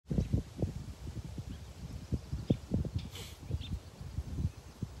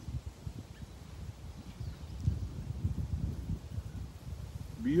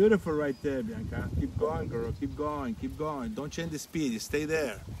Beautiful right there, Bianca. Keep going, girl. Keep going. Keep going. Don't change the speed. You stay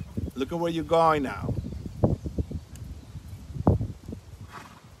there. Look at where you're going now.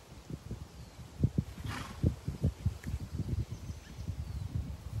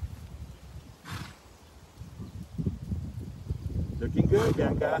 Looking good,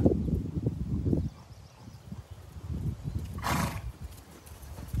 Bianca.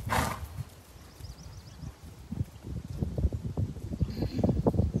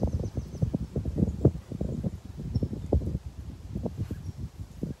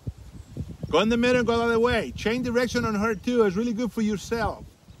 Go in the middle and go the other way. Change direction on her too. It's really good for yourself.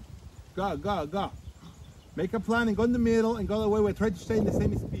 Go, go, go. Make a plan and go in the middle and go the other way. Try to stay in the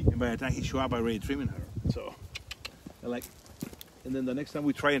same speed. And by the time he show up, I already trimming her. So, like, and then the next time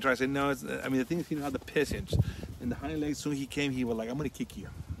we try, I say, no, I mean, the thing is, he didn't have the patience. And the hind legs, soon he came, he was like, I'm going to kick you.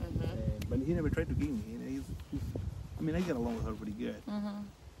 But he never tried to kick me. You know, I mean, I get along with her pretty good.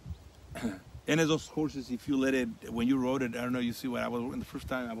 And as those horses, if you let it, when you rode it, I don't know, you see what I was working the first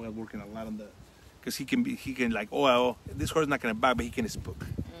time, I was working a lot on the, because he can like, oh, well, this horse is not going to bite, but he can spook.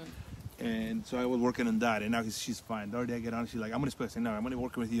 And so I was working on that, and now she's fine. The other day I get on, she's like, I'm going to spook. I say, no, I'm going to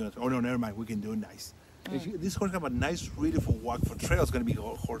work with you. Oh, no, never mind, we can do it nice. This horse have a nice, really for walk, for trails, going to be a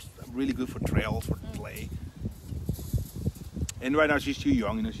horse really good for trails, for play. And right now she's too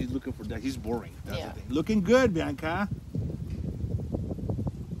young, you know, she's looking for that. She's boring, that's the thing. Looking good, Bianca.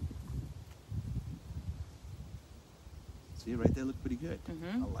 See, right there, look pretty good.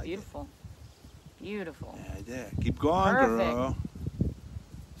 I like Beautiful. it. Beautiful. Yeah, there. Keep going, girl.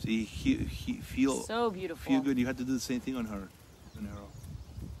 See, he feel so beautiful. Feel good. You have to do the same thing on her. On her.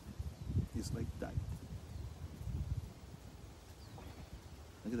 Just like that.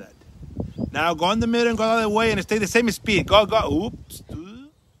 Look at that. Now go in the middle and go the other way and stay the same speed. Go, go. Oops.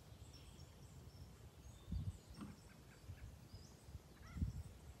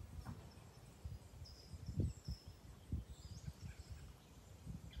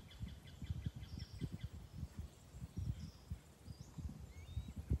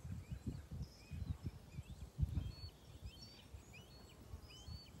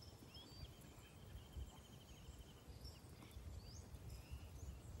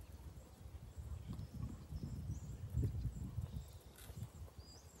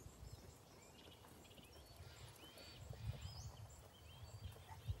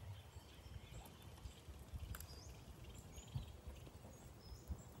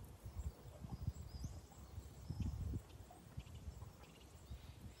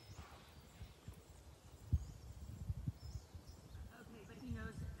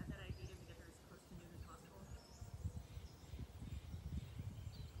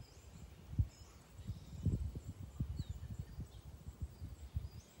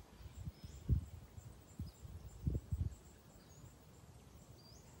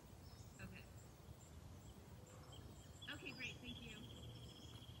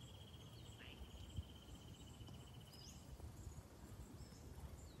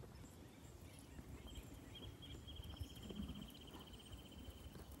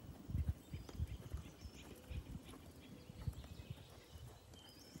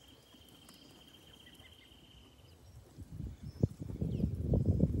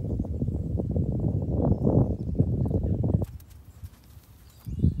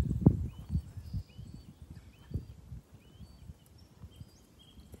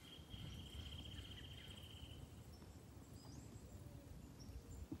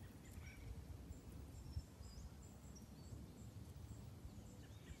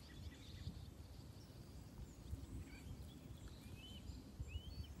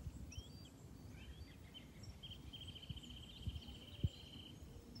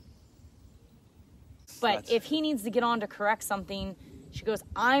 But if he needs to get on to correct something, she goes,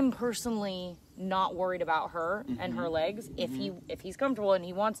 I'm personally not worried about her and her legs. If he's comfortable and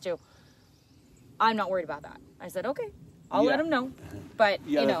he wants to, I'm not worried about that. I said, okay, I'll let him know. But,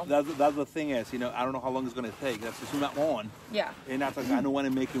 you know. That's the thing is, you know, I don't know how long it's going to take. That's just not on. Yeah. And that's like, I don't want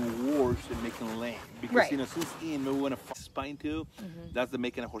to make him worse and make him lame. Because, you know, since Ian, we want to spine too, that's the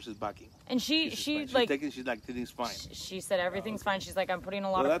making a horse's backing. And she's like, everything's fine. She said everything's fine. She's like, I'm putting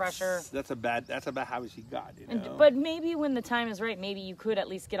a lot of pressure. That's a bad habit she got, you know? But maybe when the time is right, maybe you could at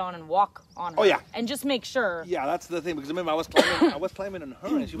least get on and walk on her. Oh, yeah. And just make sure. Yeah, that's the thing. Because remember, I was climbing on her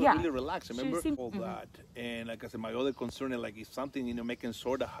and she was really relaxed. Remember all that. And like I said, my other concern is like if something, you know, making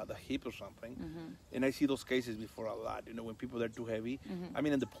sore the hip or something. And I see those cases before a lot, you know, when people are too heavy. I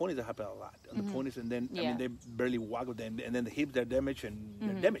mean, in the ponies, that happen a lot. On the ponies, and then, I mean, they barely walk with them. And then the hips, they're damaged and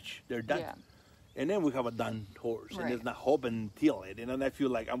they're damaged. They're done. Yeah. And then we have a done horse, Right. and it's not hope and till it. And then I feel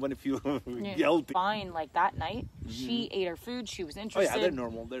like I'm gonna feel Yeah. guilty. Fine, like that night, she ate her food. She was Oh interested. yeah, they're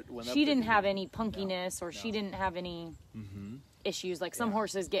normal. She didn't have any punkiness, or she didn't have any issues. Like some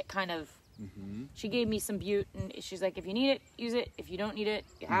horses get kind of. She gave me some butte, and she's like, if you need it, use it. If you don't need it,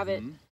 you have it.